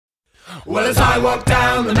Well, as I walk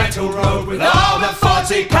down the metal road with all but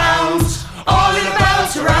 40 pounds, all in a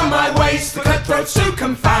belt around my waist, the cutthroats to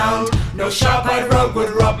confound. No sharp-eyed rogue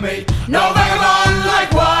would rob me, no vagabond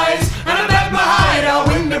likewise, and I bet my hide I'll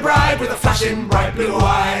win the bride with a flashing bright blue